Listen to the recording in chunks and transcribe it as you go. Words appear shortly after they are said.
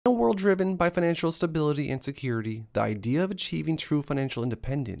In a world driven by financial stability and security, the idea of achieving true financial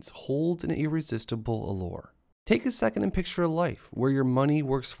independence holds an irresistible allure. Take a second and picture a life where your money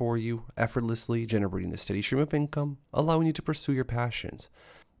works for you, effortlessly generating a steady stream of income, allowing you to pursue your passions,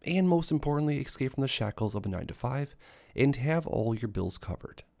 and most importantly, escape from the shackles of a 9-to-5 and have all your bills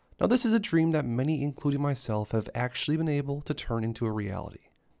covered. Now, this is a dream that many, including myself, have actually been able to turn into a reality.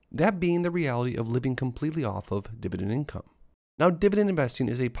 That being the reality of living completely off of dividend income. Now, dividend investing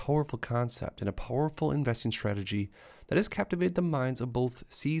is a powerful concept and a powerful investing strategy that has captivated the minds of both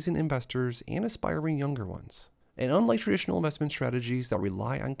seasoned investors and aspiring younger ones. And unlike traditional investment strategies that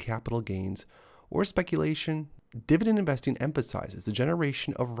rely on capital gains or speculation, dividend investing emphasizes the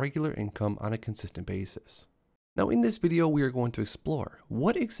generation of regular income on a consistent basis. Now, in this video, we are going to explore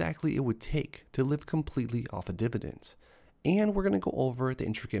what exactly it would take to live completely off of dividends. And we're going to go over the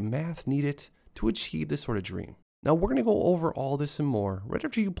intricate math needed to achieve this sort of dream. Now, we're going to go over all this and more right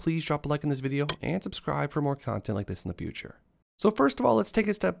after you please drop a like on this video and subscribe for more content like this in the future. So first of all, let's take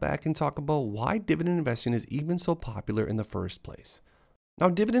a step back and talk about why dividend investing is even so popular in the first place. Now,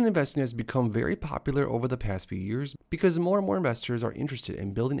 dividend investing has become very popular over the past few years because more and more investors are interested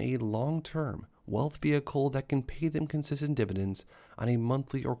in building a long-term wealth vehicle that can pay them consistent dividends on a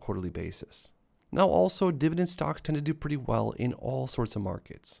monthly or quarterly basis. Now, also, dividend stocks tend to do pretty well in all sorts of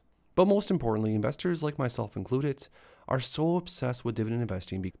markets. But most importantly, investors like myself included are so obsessed with dividend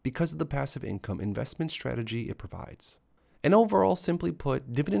investing because of the passive income investment strategy it provides. And overall, simply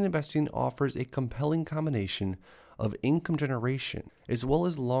put, dividend investing offers a compelling combination of income generation as well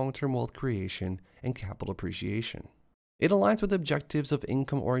as long-term wealth creation and capital appreciation. It aligns with the objectives of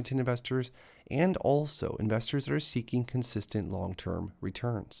income-oriented investors and also investors that are seeking consistent long-term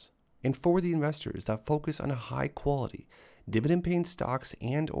returns. And for the investors that focus on a high-quality, dividend-paying stocks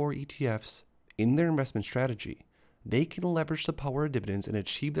and/or ETFs in their investment strategy, they can leverage the power of dividends and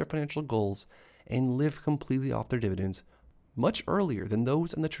achieve their financial goals and live completely off their dividends much earlier than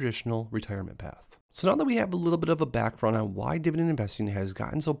those on the traditional retirement path. So now that we have a little bit of a background on why dividend investing has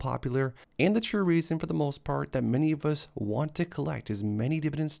gotten so popular and the true reason for the most part that many of us want to collect as many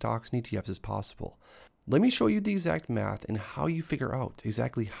dividend stocks and ETFs as possible, let me show you the exact math and how you figure out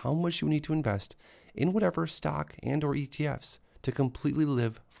exactly how much you need to invest in whatever stock and/or ETFs to completely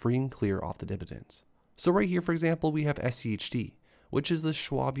live free and clear off the dividends. So right here, for example, we have SCHD, which is the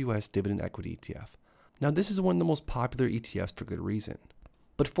Schwab US Dividend Equity ETF. Now, this is one of the most popular ETFs for good reason.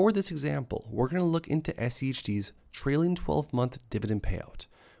 But for this example, we're going to look into SCHD's trailing 12-month dividend payout,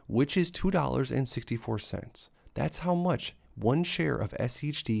 which is $2.64. That's how much one share of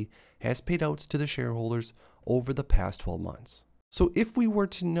SCHD has paid out to the shareholders over the past 12 months. So if we were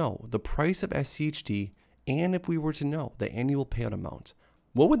to know the price of SCHD and if we were to know the annual payout amount,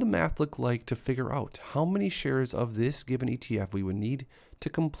 what would the math look like to figure out how many shares of this given ETF we would need to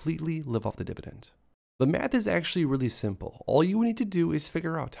completely live off the dividend? The math is actually really simple. All you need to do is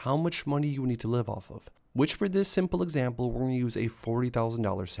figure out how much money you need to live off of, which for this simple example, we're going to use a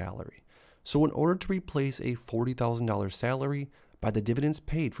 $40,000 salary. So in order to replace a $40,000 salary by the dividends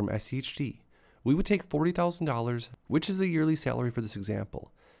paid from SCHD, we would take $40,000, which is the yearly salary for this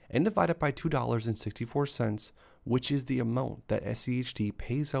example, and divide it by $2.64, which is the amount that SCHD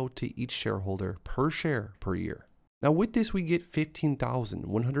pays out to each shareholder per share per year. Now with this, we get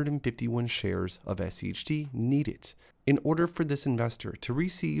 15,151 shares of SCHD needed in order for this investor to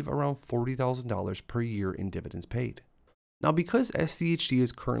receive around $40,000 per year in dividends paid. Now because SCHD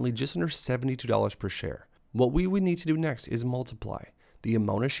is currently just under $72 per share, what we would need to do next is multiply the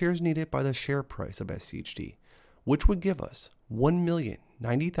amount of shares needed by the share price of SCHD, which would give us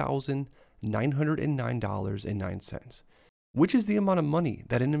 $1,090,909.09, which is the amount of money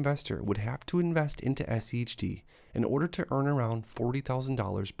that an investor would have to invest into SCHD in order to earn around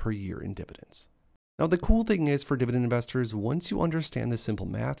 $40,000 per year in dividends. Now the cool thing is for dividend investors, once you understand this simple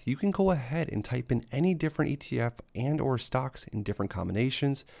math, you can go ahead and type in any different ETF and/or stocks in different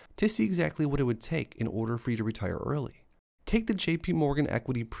combinations to see exactly what it would take in order for you to retire early. Take the JP Morgan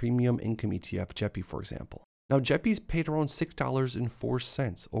Equity Premium Income ETF, JEPI, for example. Now JEPI's paid around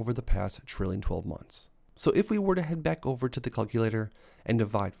 $6.04 over the past trailing 12 months. So if we were to head back over to the calculator and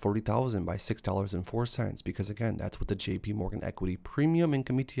divide 40,000 by $6.04, because again, that's what the JP Morgan Equity Premium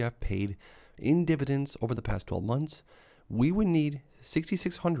Income ETF paid in dividends over the past 12 months, we would need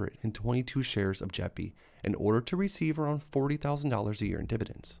 6,622 shares of JEPI in order to receive around $40,000 a year in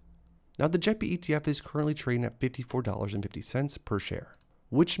dividends. Now the JEPI ETF is currently trading at $54.50 per share,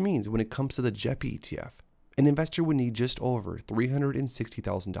 which means when it comes to the JEPI ETF, an investor would need just over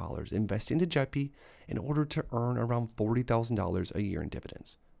 $360,000 invested into JEPI in order to earn around $40,000 a year in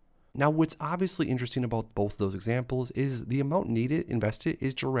dividends. Now, what's obviously interesting about both of those examples is the amount needed invested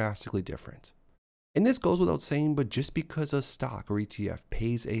is drastically different. And this goes without saying, but just because a stock or ETF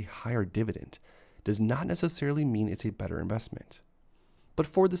pays a higher dividend does not necessarily mean it's a better investment. But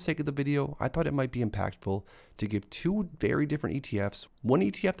for the sake of the video, I thought it might be impactful to give two very different ETFs, one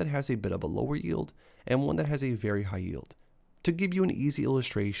ETF that has a bit of a lower yield and one that has a very high yield, to give you an easy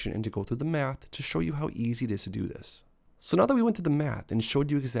illustration and to go through the math to show you how easy it is to do this. So now that we went through the math and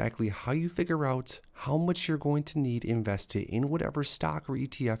showed you exactly how you figure out how much you're going to need invested in whatever stock or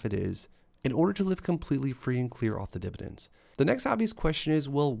ETF it is in order to live completely free and clear off the dividends, the next obvious question is,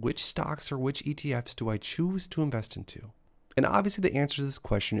 well, which stocks or which ETFs do I choose to invest into? And obviously the answer to this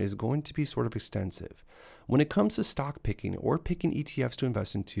question is going to be sort of extensive. When it comes to stock picking or picking ETFs to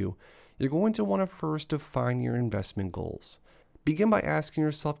invest into, you're going to want to first define your investment goals. Begin by asking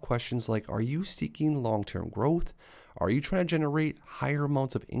yourself questions like, are you seeking long-term growth? Are you trying to generate higher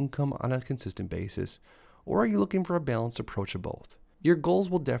amounts of income on a consistent basis? Or are you looking for a balanced approach of both? Your goals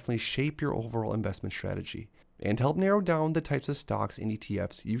will definitely shape your overall investment strategy and help narrow down the types of stocks and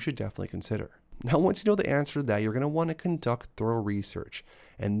ETFs you should definitely consider. Now, once you know the answer to that, you're going to want to conduct thorough research,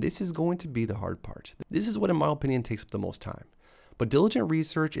 and this is going to be the hard part. This is what, in my opinion, takes up the most time. But diligent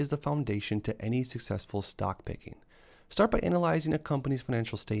research is the foundation to any successful stock picking. Start by analyzing a company's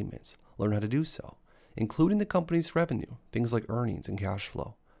financial statements. Learn how to do so, including the company's revenue, things like earnings and cash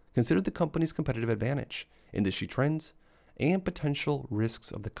flow. Consider the company's competitive advantage, industry trends, and potential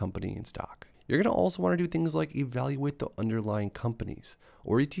risks of the company and stock. You're going to also want to do things like evaluate the underlying companies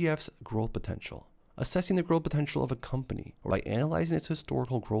or ETF's growth potential. Assessing the growth potential of a company by analyzing its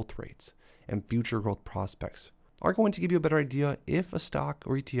historical growth rates and future growth prospects are going to give you a better idea if a stock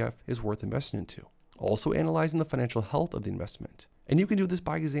or ETF is worth investing into. Also analyzing the financial health of the investment. And you can do this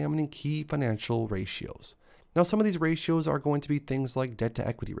by examining key financial ratios. Now, some of these ratios are going to be things like debt to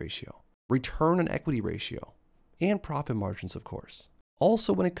equity ratio, return on equity ratio, and profit margins, of course.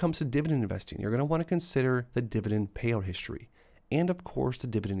 Also, when it comes to dividend investing, you're going to want to consider the dividend payout history and, of course, the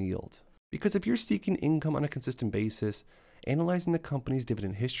dividend yield. Because if you're seeking income on a consistent basis, analyzing the company's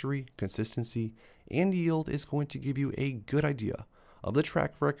dividend history, consistency, and yield is going to give you a good idea of the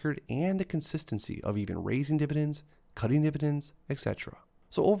track record and the consistency of even raising dividends, cutting dividends, etc.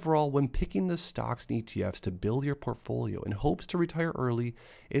 So overall, when picking the stocks and ETFs to build your portfolio in hopes to retire early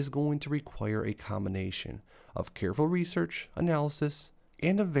is going to require a combination of careful research, analysis,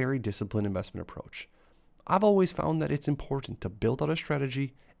 and a very disciplined investment approach. I've always found that it's important to build out a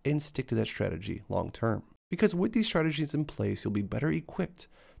strategy and stick to that strategy long term. Because with these strategies in place, you'll be better equipped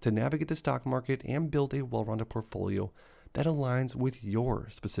to navigate the stock market and build a well-rounded portfolio that aligns with your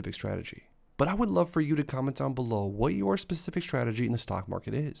specific strategy. But I would love for you to comment down below what your specific strategy in the stock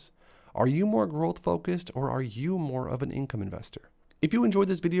market is. Are you more growth focused or are you more of an income investor? If you enjoyed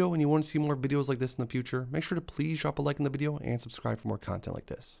this video and you want to see more videos like this in the future, make sure to please drop a like in the video and subscribe for more content like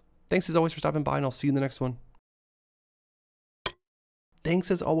this. Thanks as always for stopping by, and I'll see you in the next one. Thanks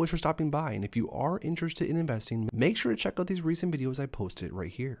as always for stopping by, and if you are interested in investing, make sure to check out these recent videos I posted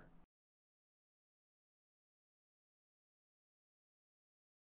right here.